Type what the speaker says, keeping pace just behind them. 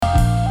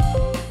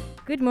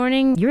Good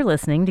morning. You're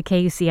listening to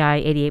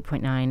KUCI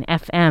 88.9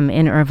 FM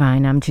in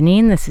Irvine. I'm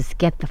Janine. This is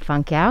Get the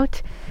Funk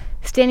Out.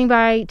 Standing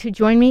by to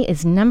join me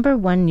is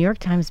 #1 New York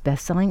Times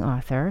bestselling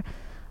author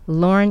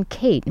Lauren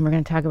Kate, and we're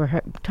going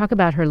to talk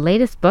about her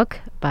latest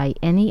book, By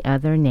Any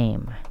Other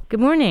Name.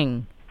 Good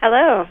morning.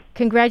 Hello.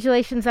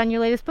 Congratulations on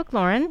your latest book,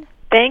 Lauren.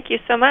 Thank you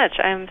so much.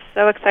 I'm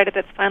so excited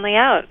it's finally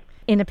out.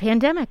 In a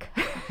pandemic.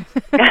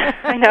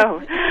 I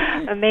know.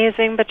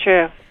 Amazing, but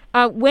true.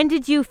 When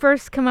did you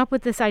first come up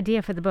with this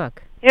idea for the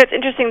book? It's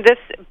interesting. This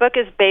book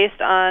is based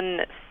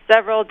on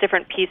several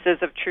different pieces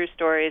of true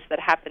stories that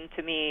happened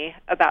to me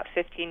about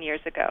 15 years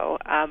ago.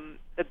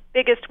 The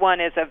biggest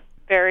one is a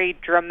very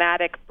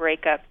dramatic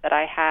breakup that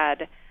I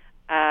had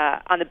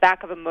on the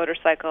back of a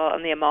motorcycle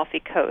on the Amalfi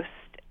Coast.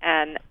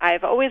 And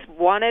I've always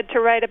wanted to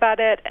write about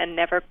it and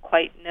never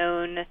quite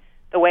known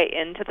the way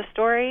into the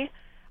story.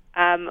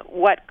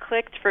 What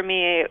clicked for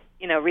me,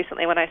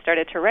 recently when I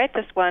started to write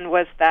this one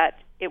was that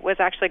it was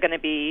actually going to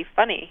be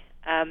funny,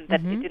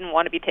 that it didn't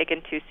want to be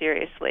taken too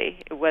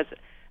seriously. It was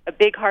a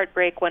big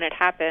heartbreak when it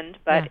happened,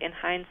 but in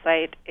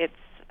hindsight, it's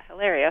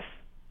hilarious.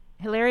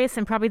 Hilarious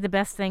and probably the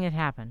best thing that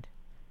happened.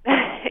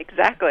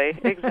 Exactly.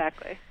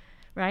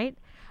 Right?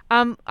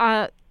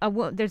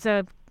 There's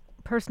a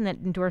person that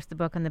endorsed the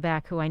book on the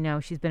back who I know.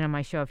 She's been on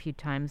my show a few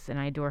times, and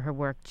I adore her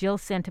work. Jill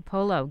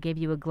Santopolo gave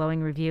you a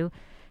glowing review.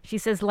 She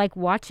says, like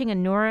watching a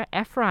Nora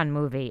Ephron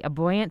movie, a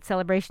buoyant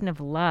celebration of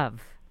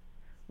love.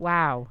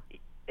 Wow.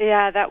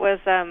 Yeah, that was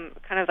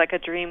kind of like a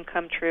dream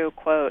come true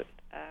quote.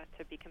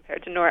 To be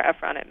compared to Nora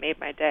Ephron, it made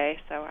my day,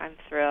 so I'm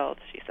thrilled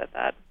she said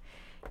that.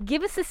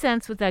 Give us a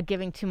sense, without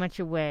giving too much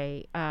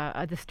away,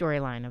 the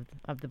storyline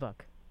of the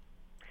book.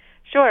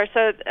 Sure.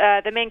 So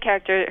the main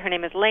character, her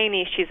name is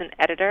Lainey. She's an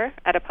editor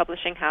at a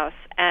publishing house,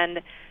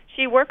 and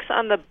she works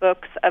on the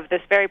books of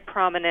this very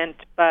prominent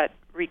but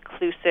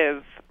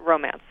reclusive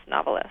romance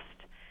novelist.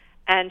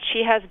 And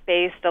she has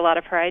based a lot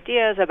of her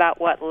ideas about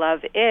what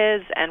love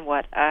is and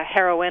what a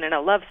heroine in a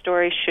love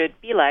story should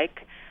be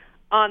like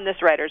on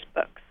this writer's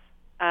books.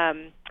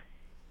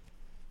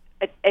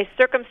 A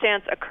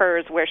circumstance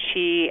occurs where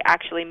she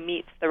actually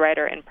meets the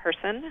writer in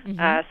person,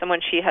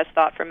 someone she has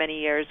thought for many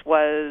years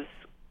was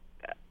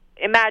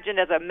imagined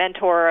as a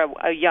mentor,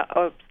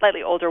 a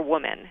slightly older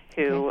woman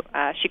who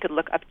she could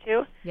look up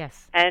to.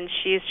 Yes. And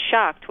she's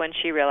shocked when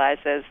she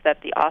realizes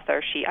that the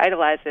author she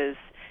idolizes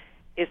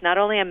is not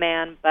only a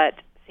man, but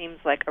seems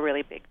like a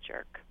really big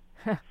jerk.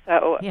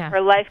 So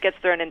her life gets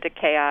thrown into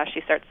chaos.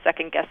 She starts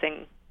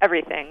second-guessing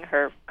everything.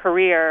 Her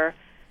career,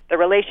 the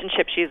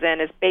relationship she's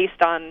in, is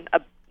based on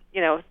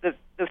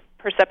the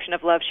perception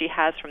of love she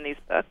has from these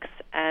books.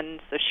 And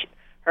so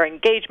her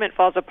engagement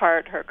falls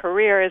apart. Her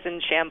career is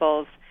in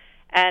shambles.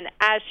 And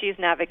as she's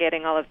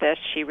navigating all of this,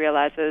 she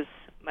realizes,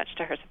 much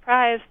to her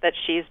surprise, that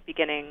she's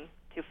beginning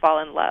to fall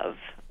in love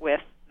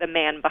with the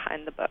man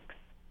behind the books.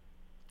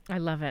 I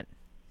love it.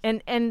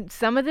 And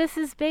some of this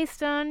is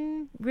based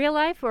on real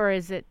life, or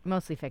is it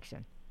mostly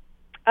fiction?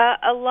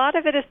 A lot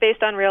of it is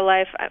based on real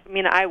life. I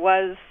mean,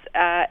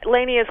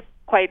 Lainey is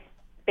quite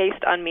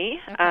based on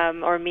me,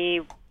 or me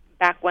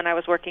back when I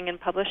was working in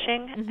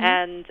publishing,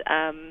 and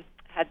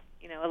had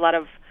a lot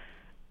of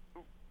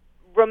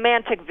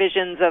romantic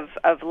visions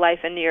of life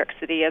in New York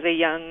City as a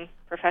young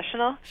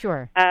professional.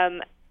 Sure.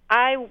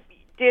 I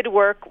did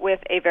work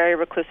with a very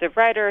reclusive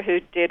writer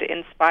who did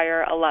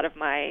inspire a lot of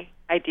my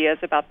ideas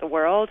about the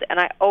world, and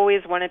I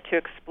always wanted to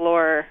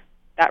explore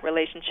that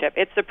relationship.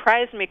 It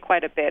surprised me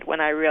quite a bit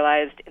when I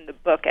realized, in the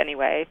book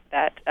anyway,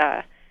 that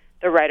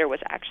the writer was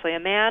actually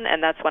a man,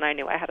 and that's when I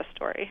knew I had a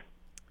story.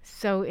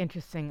 So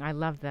interesting. I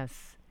love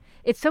this.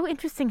 It's so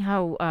interesting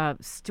how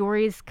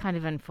stories kind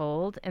of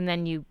unfold, and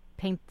then you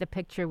paint the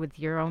picture with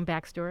your own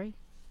backstory?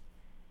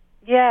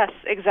 Yes,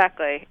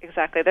 exactly.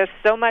 There's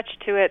so much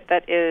to it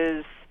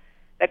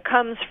that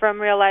comes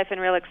from real life and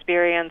real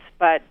experience,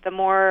 but the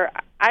more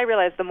I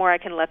realize, the more I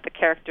can let the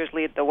characters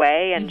lead the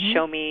way and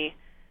show me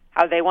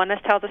how they want to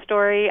tell the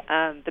story,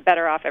 the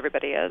better off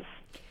everybody is.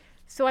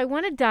 So I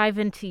want to dive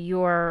into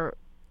your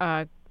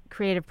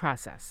creative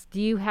process.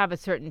 Do you have a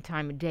certain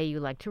time of day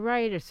you like to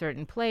write, a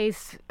certain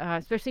place,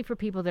 especially for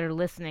people that are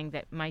listening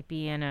that might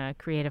be in a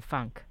creative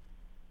funk?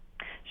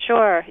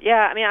 Sure.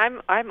 Yeah. I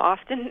mean, I'm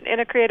often in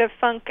a creative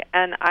funk,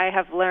 and I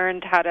have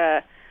learned how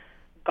to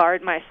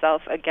guard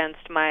myself against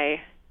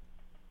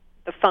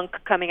the funk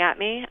coming at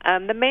me.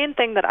 The main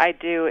thing that I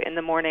do in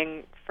the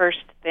morning,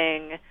 first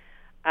thing,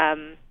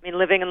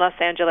 living in Los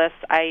Angeles,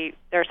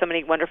 there are so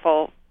many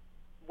wonderful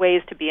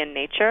ways to be in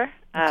nature.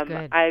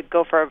 I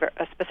go for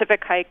a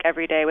specific hike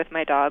every day with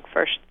my dog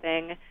first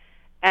thing,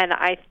 and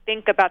I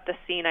think about the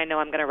scene I know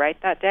I'm going to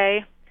write that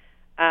day.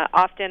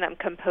 Often I'm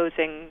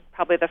composing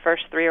probably the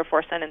first 3 or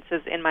 4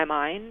 sentences in my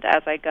mind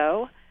as I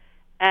go.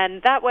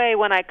 And that way,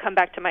 when I come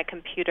back to my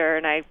computer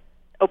and I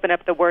open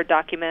up the Word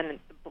document and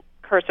the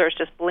cursor is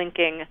just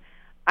blinking,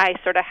 I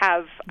sort of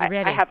have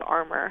I have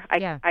armor.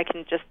 I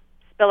can just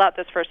spill out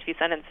those first few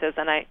sentences,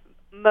 and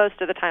most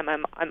of the time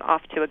I'm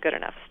off to a good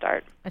enough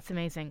start. That's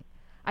amazing.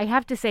 I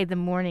have to say the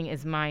morning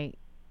is my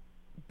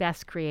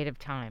best creative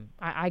time.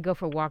 I go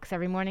for walks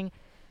every morning,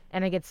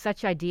 and I get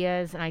such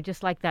ideas, and I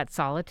just like that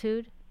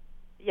solitude.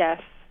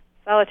 Yes,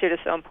 solitude is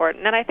so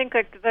important, and I think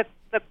like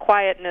the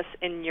quietness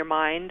in your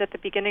mind at the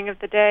beginning of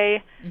the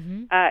day.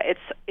 Mm-hmm.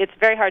 It's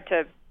very hard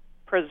to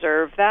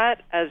preserve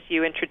that as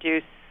you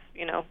introduce,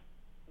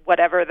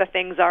 whatever the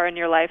things are in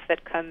your life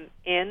that come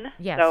in.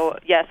 Yes. So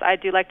yes, I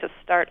do like to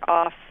start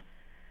off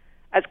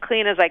as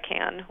clean as I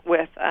can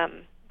with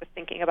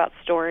thinking about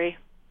story.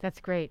 That's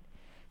great.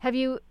 Have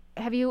you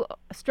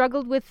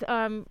struggled with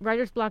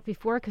writer's block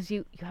before? Because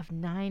you have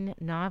 9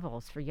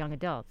 novels for young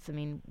adults. I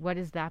mean, what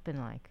has that been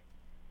like?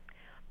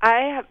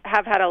 I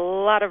have had a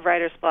lot of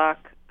writer's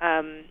block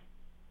and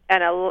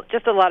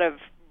just a lot of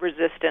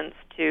resistance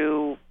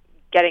to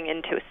getting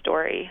into a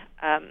story.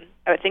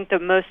 I think the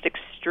most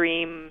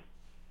extreme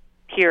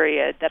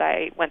period that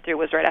I went through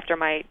was right after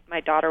my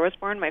daughter was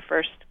born, my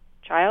first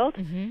child.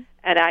 Mm-hmm.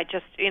 And I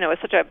just,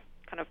 it's such a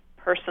kind of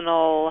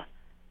personal,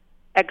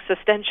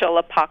 existential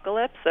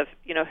apocalypse of,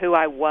 who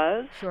I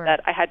was, Sure.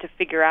 that I had to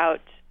figure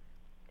out,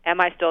 am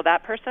I still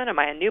that person? Am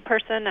I a new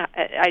person?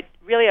 I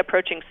really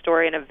approaching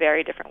story in a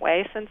very different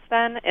way since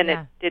then, and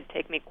Yeah. it did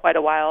take me quite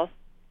a while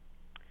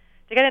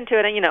to get into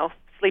it. And,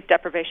 sleep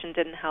deprivation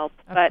didn't help.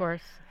 Of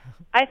course.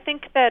 I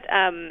think that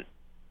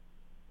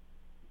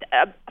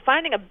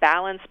finding a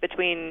balance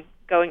between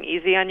going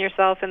easy on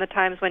yourself in the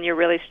times when you're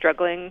really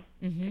struggling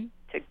Mm-hmm.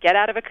 to get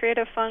out of a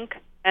creative funk,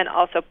 and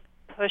also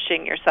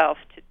pushing yourself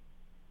to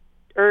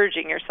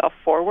urging yourself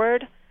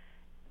forward,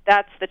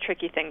 that's the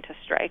tricky thing to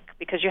strike,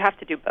 because you have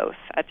to do both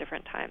at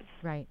different times.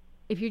 Right.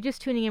 If you're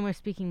just tuning in, we're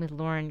speaking with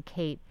Lauren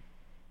Kate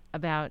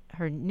about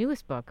her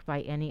newest book,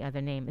 By Any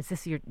Other Name. Is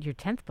this your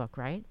 10th book,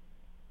 right?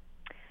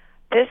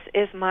 This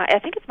is I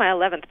think it's my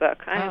 11th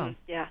book.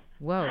 Yeah.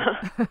 Whoa.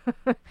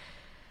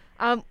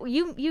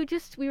 We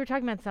were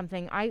talking about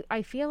something.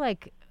 I feel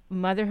like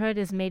motherhood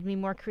has made me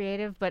more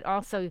creative, but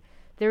also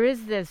there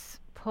is this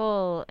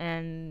pull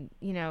and,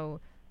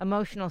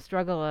 emotional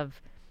struggle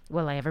of,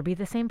 will I ever be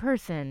the same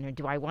person? Or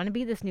do I want to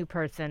be this new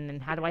person?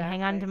 And how do I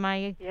hang on to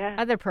my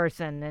other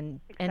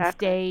person and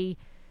stay?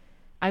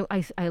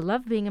 I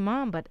love being a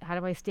mom, but how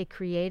do I stay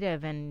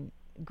creative and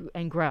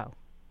grow?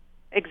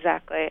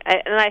 Exactly.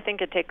 And I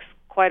think it takes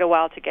quite a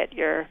while to get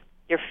your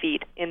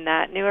feet in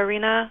that new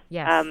arena.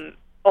 Yes.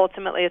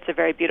 Ultimately, it's a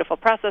very beautiful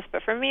process,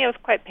 but for me, it was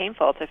quite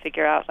painful to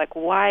figure out,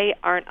 why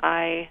aren't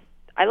I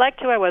liked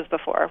who I was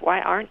before. Why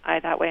aren't I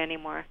that way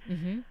anymore?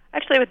 Mm-hmm.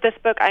 Actually, with this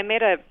book, I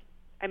made a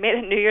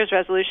New Year's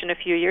resolution a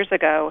few years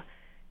ago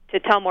to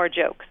tell more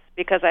jokes,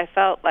 because I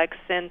felt like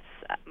since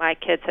my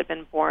kids had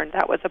been born,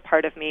 that was a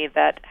part of me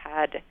that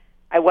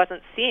I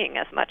wasn't seeing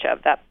as much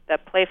of,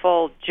 that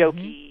playful,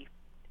 jokey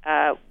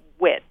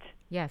wit.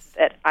 Yes.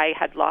 That I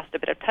had lost a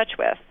bit of touch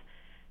with.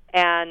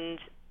 And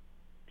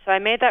so I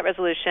made that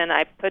resolution.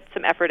 I put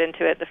some effort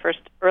into it the first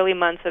early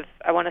months of,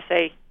 I want to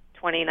say,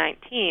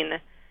 2019.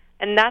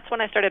 And that's when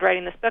I started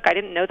writing this book. I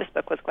didn't know this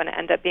book was going to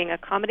end up being a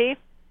comedy.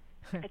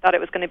 I thought it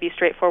was going to be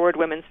straightforward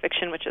women's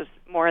fiction, which is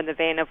more in the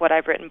vein of what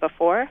I've written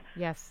before.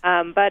 Yes.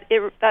 But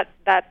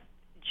that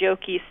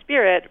jokey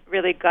spirit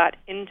really got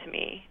into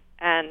me.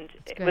 And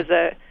it was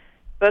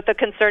both a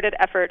concerted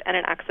effort and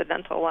an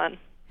accidental one.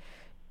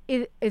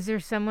 Is there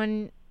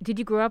someone, did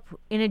you grow up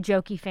in a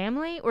jokey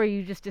family, or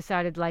you just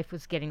decided life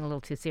was getting a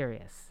little too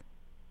serious?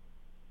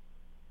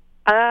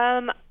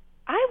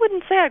 I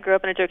wouldn't say I grew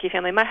up in a jokey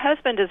family. My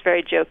husband is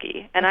very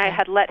jokey, and I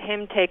had let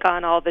him take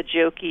on all the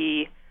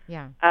jokey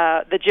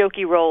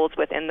roles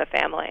within the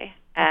family,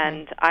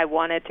 and I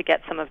wanted to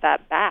get some of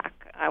that back.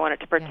 I wanted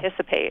to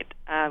participate.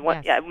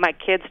 My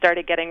kids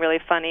started getting really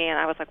funny, and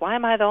I was like, why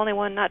am I the only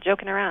one not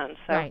joking around?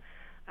 So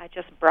I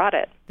just brought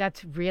it.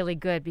 That's really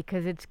good,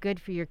 because it's good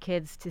for your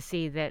kids to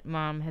see that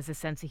mom has a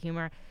sense of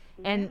humor.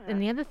 And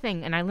the other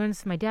thing, and I learned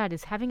this from my dad,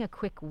 is having a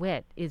quick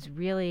wit is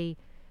really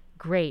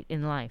great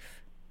in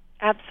life.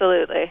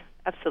 Absolutely.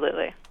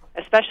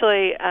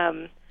 Especially,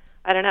 I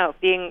don't know,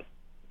 being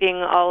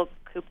all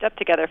cooped up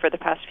together for the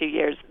past few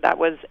years, that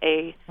was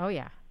a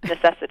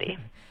necessity.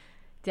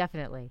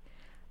 Definitely.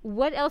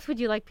 What else would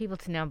you like people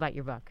to know about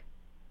your book?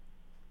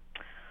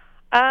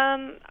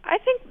 I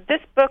think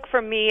this book,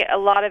 for me, a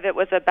lot of it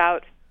was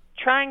about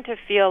trying to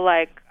feel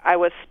like I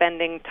was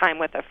spending time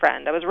with a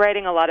friend. I was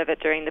writing a lot of it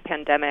during the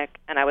pandemic,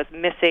 and I was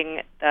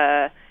missing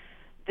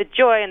the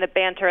joy and the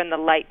banter and the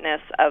lightness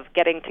of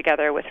getting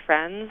together with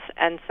friends.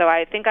 And so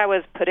I think I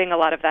was putting a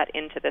lot of that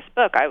into this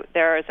book.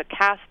 There is a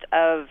cast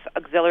of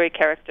auxiliary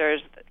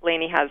characters.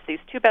 Lainey has these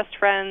 2 best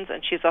friends,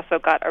 and she's also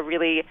got a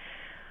really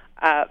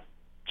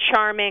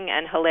charming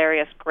and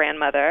hilarious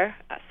grandmother,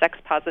 a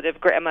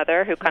sex-positive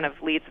grandmother who kind of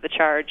leads the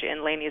charge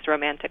in Lainey's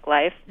romantic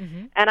life.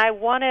 Mm-hmm. And I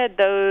wanted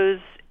those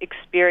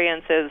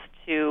experiences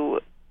to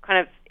kind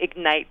of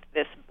ignite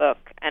this book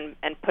and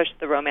push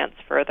the romance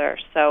further.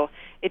 So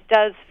it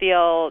does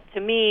feel to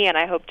me, and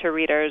I hope to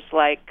readers,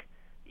 like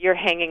you're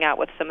hanging out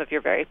with some of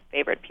your very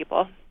favorite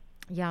people.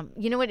 Yeah.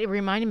 You know what? It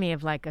reminded me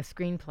of like a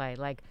screenplay.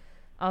 Like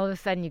all of a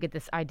sudden you get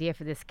this idea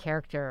for this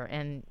character,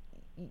 and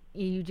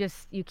you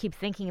keep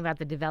thinking about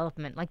the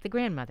development, like the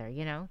grandmother,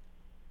 you know?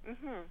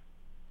 Mm-hmm.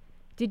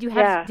 Did you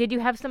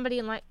have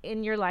somebody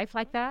in your life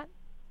like that?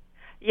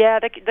 Yeah,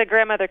 the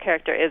grandmother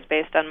character is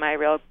based on my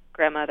real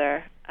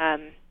grandmother,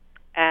 and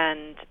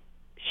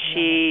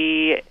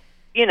she,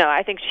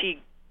 I think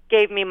she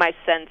gave me my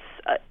sense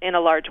in a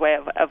large way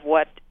of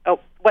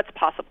what's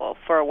possible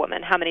for a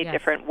woman, how many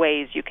different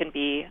ways you can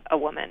be a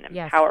woman,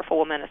 a powerful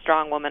woman, a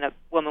strong woman, a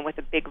woman with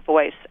a big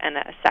voice and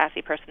a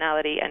sassy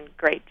personality and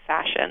great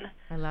fashion.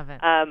 I love it.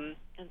 And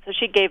so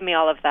she gave me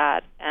all of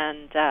that,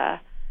 and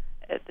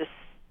this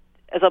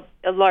is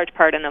a large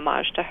part an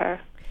homage to her.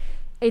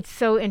 It's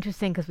so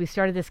interesting because we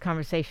started this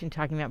conversation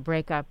talking about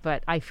breakup,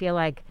 but I feel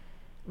like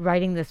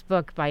writing this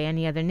book by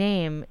any other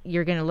name,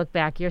 you're going to look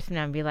back years from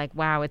now and be like,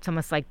 wow, it's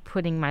almost like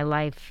putting my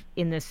life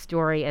in this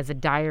story as a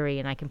diary,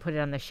 and I can put it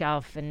on the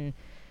shelf and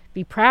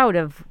be proud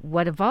of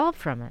what evolved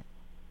from it.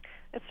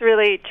 It's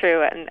really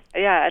true, and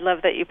I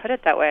love that you put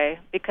it that way,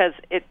 because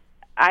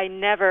I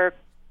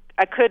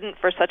couldn't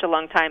for such a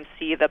long time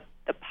see the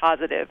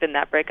positive in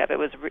that breakup.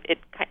 It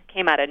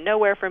came out of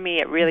nowhere for me.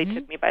 It really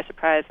took me by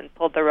surprise and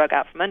pulled the rug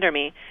out from under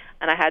me,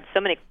 and I had so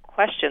many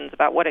questions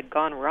about what had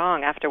gone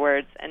wrong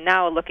afterwards. And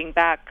now looking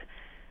back,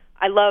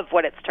 I love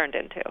what it's turned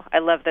into. I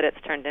love that it's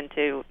turned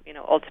into,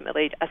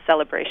 ultimately a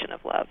celebration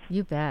of love.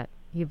 You bet.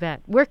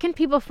 Where can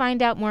people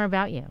find out more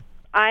about you?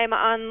 I'm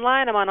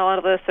online. I'm on all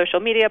of the social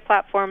media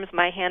platforms.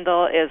 My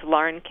handle is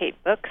Lauren Kate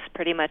Books,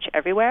 pretty much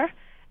everywhere.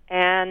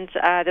 And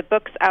the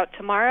book's out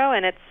tomorrow,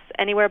 and it's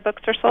anywhere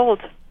books are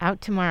sold. Out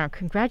tomorrow.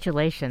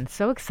 Congratulations.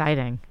 So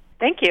exciting.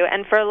 Thank you.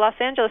 And for Los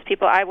Angeles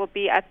people, I will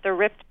be at the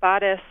Ripped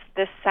Bodice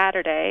this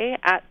Saturday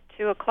at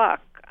 2 o'clock.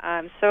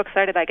 I'm so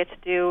excited I get to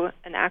do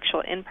an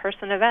actual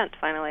in-person event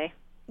finally.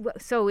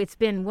 So it's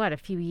been, a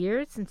few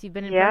years since you've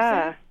been in person?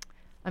 Yeah.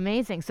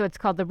 Amazing. So it's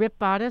called the Ripped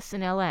Bodice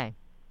in L.A.?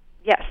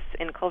 Yes,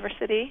 in Culver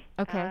City.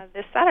 Okay.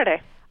 This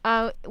Saturday.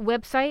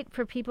 Website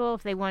for people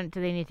if they want,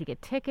 do they need to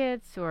get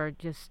tickets or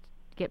just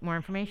get more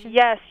information?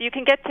 Yes, you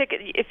can get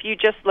tickets. If you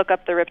just look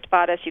up the Ripped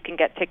Bodice, you can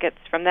get tickets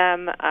from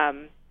them.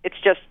 It's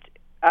just,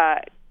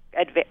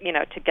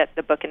 to get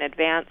the book in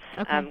advance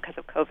because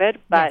of COVID.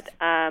 But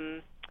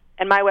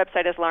and my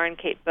website is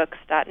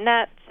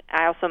laurenkatebooks.net.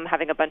 I also am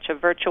having a bunch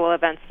of virtual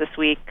events this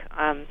week,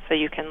 so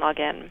you can log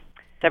in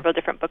several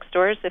different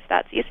bookstores if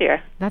that's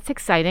easier. That's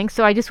exciting.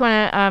 So I just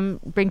want to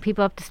bring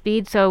people up to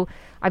speed. So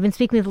I've been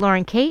speaking with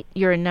Lauren Kate.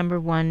 You're a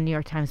 #1 New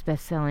York Times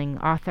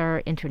bestselling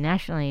author,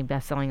 internationally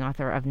bestselling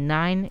author of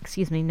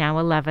now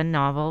 11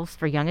 novels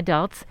for young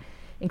adults,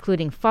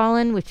 including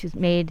Fallen, which was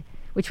made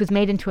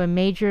into a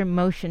major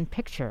motion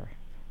picture.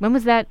 When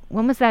was that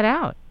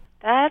out?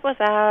 That was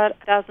out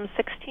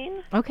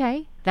 2016.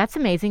 Okay, that's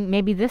amazing.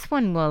 Maybe this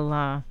one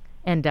will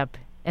end up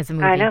as a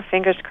movie. I know,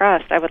 fingers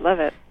crossed. I would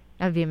love it.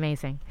 That would be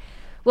amazing.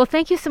 Well,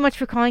 thank you so much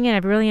for calling in.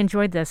 I've really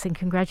enjoyed this, and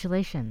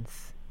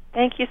congratulations.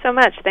 Thank you so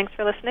much. Thanks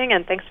for listening,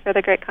 and thanks for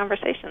the great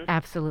conversation.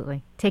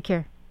 Absolutely. Take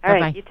care. All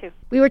Bye-bye. right, you too.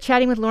 We were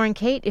chatting with Lauren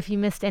Kate. If you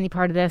missed any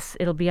part of this,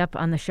 it'll be up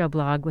on the show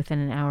blog within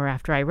an hour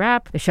after I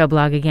wrap. The show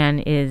blog, again,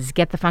 is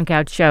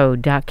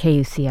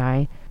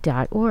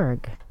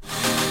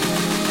getthefunkoutshow.kuci.org.